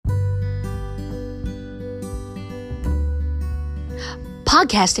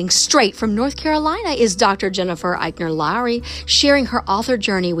Podcasting straight from North Carolina is Dr. Jennifer Eichner Lowry, sharing her author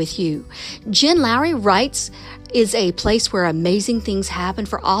journey with you. Jen Lowry Writes is a place where amazing things happen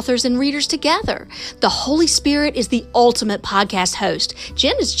for authors and readers together. The Holy Spirit is the ultimate podcast host.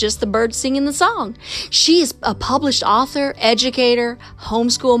 Jen is just the bird singing the song. She is a published author, educator,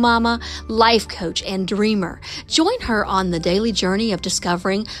 homeschool mama, life coach, and dreamer. Join her on the daily journey of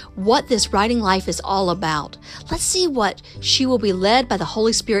discovering what this writing life is all about. Let's see what she will be led by the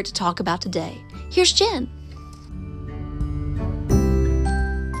Holy Spirit to talk about today. Here's Jen.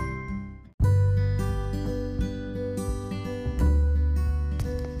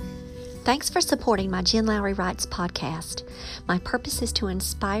 Thanks for supporting my Jen Lowry Writes podcast. My purpose is to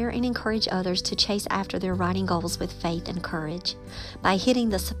inspire and encourage others to chase after their writing goals with faith and courage. By hitting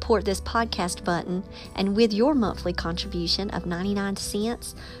the support this podcast button and with your monthly contribution of 99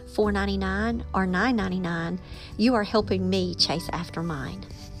 cents, $4.99, or $9.99, you are helping me chase after mine.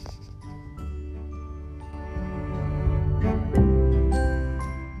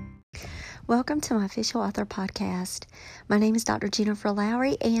 Welcome to my official author podcast. My name is Dr. Jennifer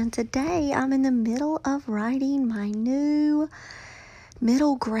Lowry, and today I'm in the middle of writing my new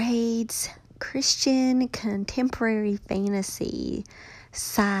middle grades Christian contemporary fantasy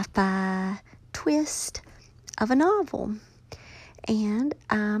sci-fi twist of a novel. And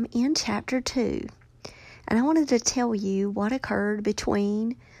I'm in chapter 2. And I wanted to tell you what occurred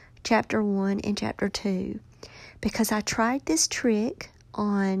between chapter 1 and chapter 2, because I tried this trick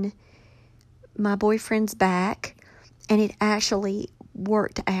on my boyfriend's back, and it actually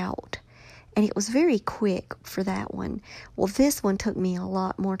worked out, and it was very quick for that one. Well, this one took me a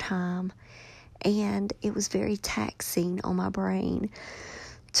lot more time, and it was very taxing on my brain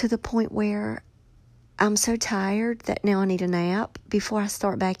to the point where I'm so tired that now I need a nap before I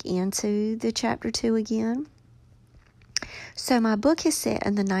start back into the chapter 2 again. So my book is set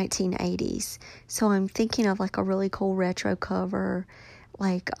in the 1980s, so I'm thinking of like a really cool retro cover,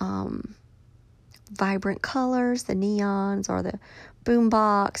 like vibrant colors, the neons, or the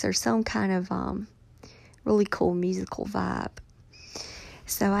boombox, or some kind of really cool musical vibe.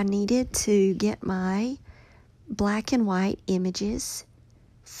 So I needed to get my black and white images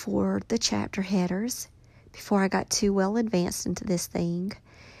for the chapter headers before I got too well advanced into this thing.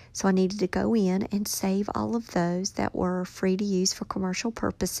 So I needed to go in and save all of those that were free to use for commercial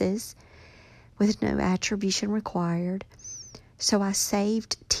purposes with no attribution required. So I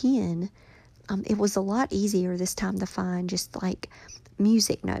saved 10. It was a lot easier this time to find just like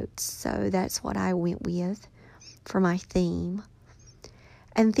music notes. So that's what I went with for my theme.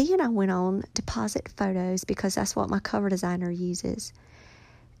 And then I went on Deposit Photos because that's what my cover designer uses.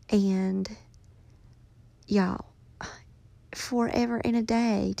 And y'all, forever and a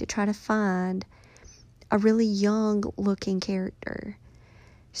day to try to find a really young looking character.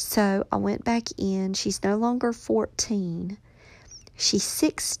 So I went back in. She's no longer 14. She's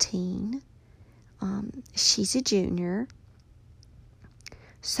 16. She's a junior,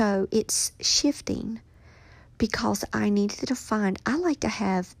 so it's shifting because I needed to find, I like to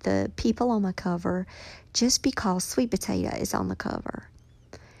have the people on my cover just because Sweet Potato is on the cover.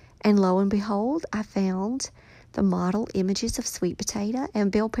 And lo and behold, I found the model images of Sweet Potato,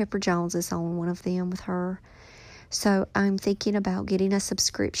 and Bell Pepper Jones is on one of them with her. So I'm thinking about getting a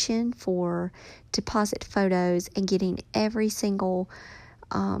subscription for Deposit Photos and getting every single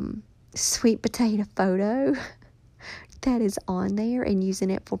Sweet Potato photo that is on there and using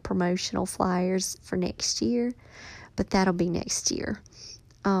it for promotional flyers for next year. But that'll be next year.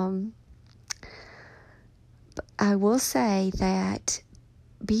 But I will say that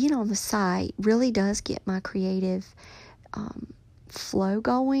being on the site really does get my creative flow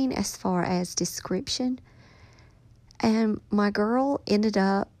going as far as description. And my girl ended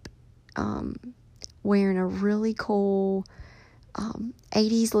up wearing a really cool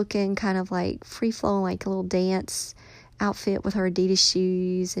 80s looking kind of like free flowing, like a little dance outfit with her Adidas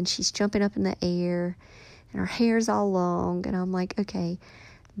shoes, and she's jumping up in the air and her hair's all long, and I'm like, okay,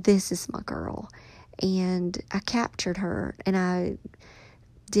 this is my girl. And I captured her and I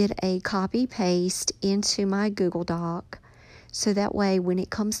did a copy paste into my Google Doc, so that way when it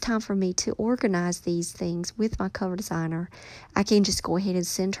comes time for me to organize these things with my cover designer, I can just go ahead and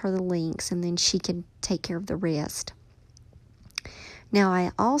send her the links, and then she can take care of the rest. Now,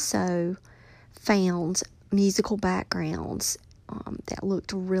 I also found musical backgrounds that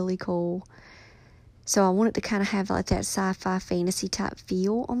looked really cool. So I wanted to kind of have like that sci-fi fantasy type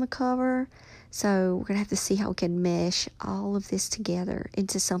feel on the cover. So we're going to have to see how we can mesh all of this together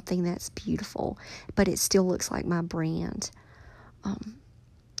into something that's beautiful, but it still looks like my brand.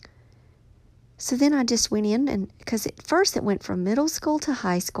 So then I just went in, and because at first it went from middle school to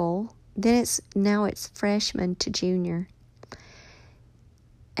high school, then now it's freshman to junior.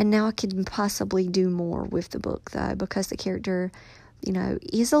 And now I could possibly do more with the book, though, because the character,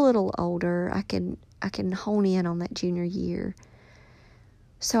 is a little older. I can hone in on that junior year.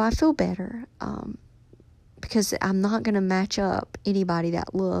 So I feel better, because I'm not going to match up anybody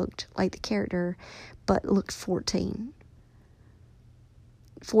that looked like the character, but looked 14.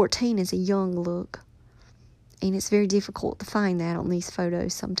 14 is a young look, and it's very difficult to find that on these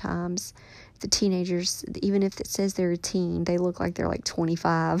photos sometimes. The teenagers, even if it says they're a teen, they look like they're like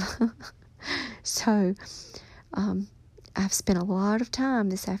 25. So I've spent a lot of time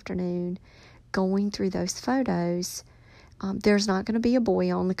this afternoon going through those photos. There's not going to be a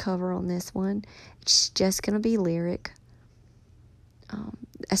boy on the cover on this one. It's just going to be Lyric,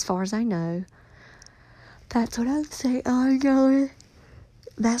 as far as I know. That's what I'm saying.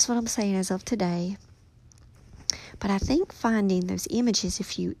 That's what I'm saying as of today. But I think finding those images,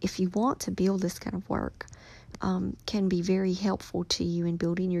 if you want to build this kind of work, can be very helpful to you in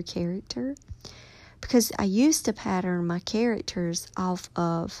building your character. Because I used to pattern my characters off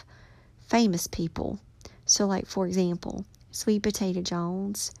of famous people. So, like, for example, Sweet Potato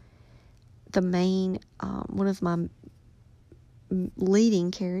Jones, the main, one of my leading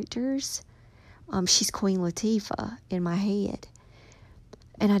characters, she's Queen Latifah in my head.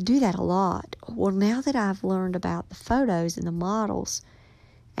 And I do that a lot. Well, now that I've learned about the photos and the models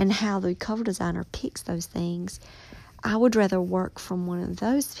and how the cover designer picks those things, I would rather work from one of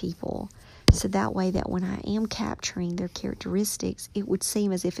those people. So that way that when I am capturing their characteristics, it would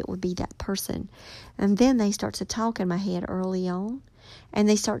seem as if it would be that person. And then they start to talk in my head early on, and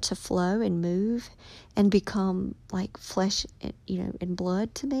they start to flow and move and become like flesh, and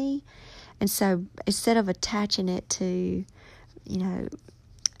blood to me. And so instead of attaching it to,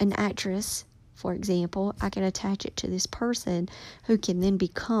 an actress, for example, I can attach it to this person who can then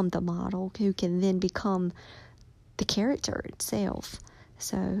become the model, who can then become the character itself.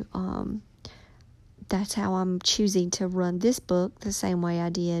 So that's how I'm choosing to run this book, the same way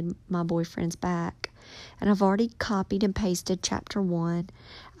I did My Boyfriend's Back. And I've already copied and pasted chapter 1.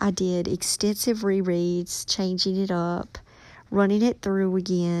 I did extensive rereads, changing it up, running it through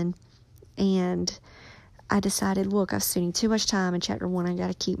again, and I decided, look, I'm spending too much time in chapter 1. I got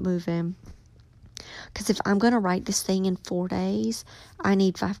to keep moving. Because if I'm going to write this thing in 4 days, I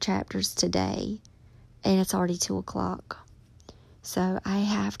need 5 chapters today. And it's already 2 o'clock. So I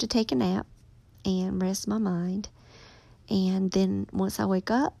have to take a nap and rest my mind. And then once I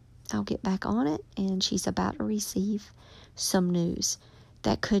wake up, I'll get back on it. And she's about to receive some news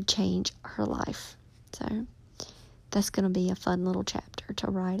that could change her life. So that's going to be a fun little chapter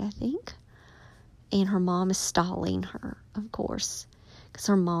to write, I think. And her mom is stalling her, of course, because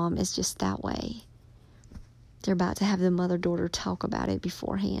her mom is just that way. They're about to have the mother-daughter talk about it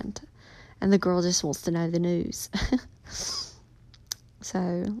beforehand, and the girl just wants to know the news.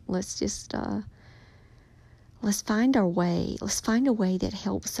 So let's just, let's find our way. Let's find a way that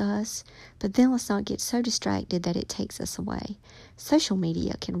helps us, but then let's not get so distracted that it takes us away. Social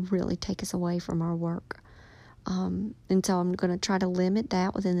media can really take us away from our work. And so I'm going to try to limit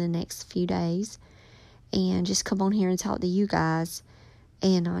that within the next few days. And just come on here and talk to you guys,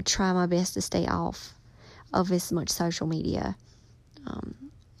 and try my best to stay off of as much social media.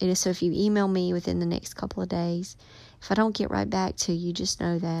 So if you email me within the next couple of days, if I don't get right back to you, just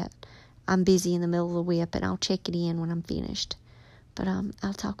know that I'm busy in the middle of the whip, and I'll check it in when I'm finished. But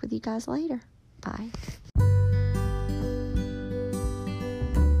I'll talk with you guys later. Bye.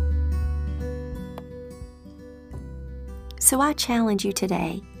 So I challenge you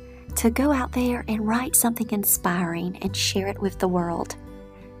today to go out there and write something inspiring and share it with the world.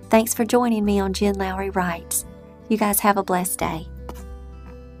 Thanks for joining me on Jen Lowry Writes. You guys have a blessed day.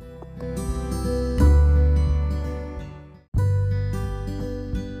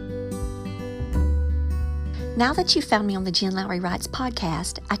 Now that you've found me on the Jen Lowry Writes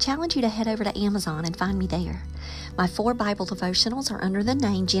podcast, I challenge you to head over to Amazon and find me there. My 4 Bible devotionals are under the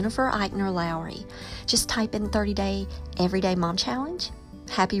name Jennifer Eichner Lowry. Just type in 30-day Everyday Mom Challenge,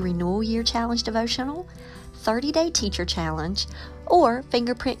 Happy Renewal Year Challenge Devotional, 30-Day Teacher Challenge, or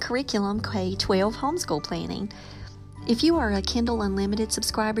Fingerprint Curriculum K-12 Homeschool Planning. If you are a Kindle Unlimited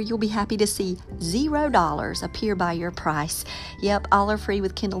subscriber, you'll be happy to see $0 appear by your price. Yep, all are free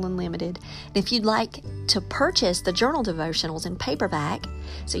with Kindle Unlimited. And if you'd like to purchase the journal devotionals in paperback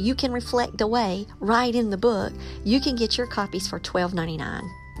so you can reflect away right in the book, you can get your copies for $12.99.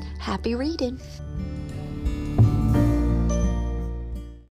 Happy reading!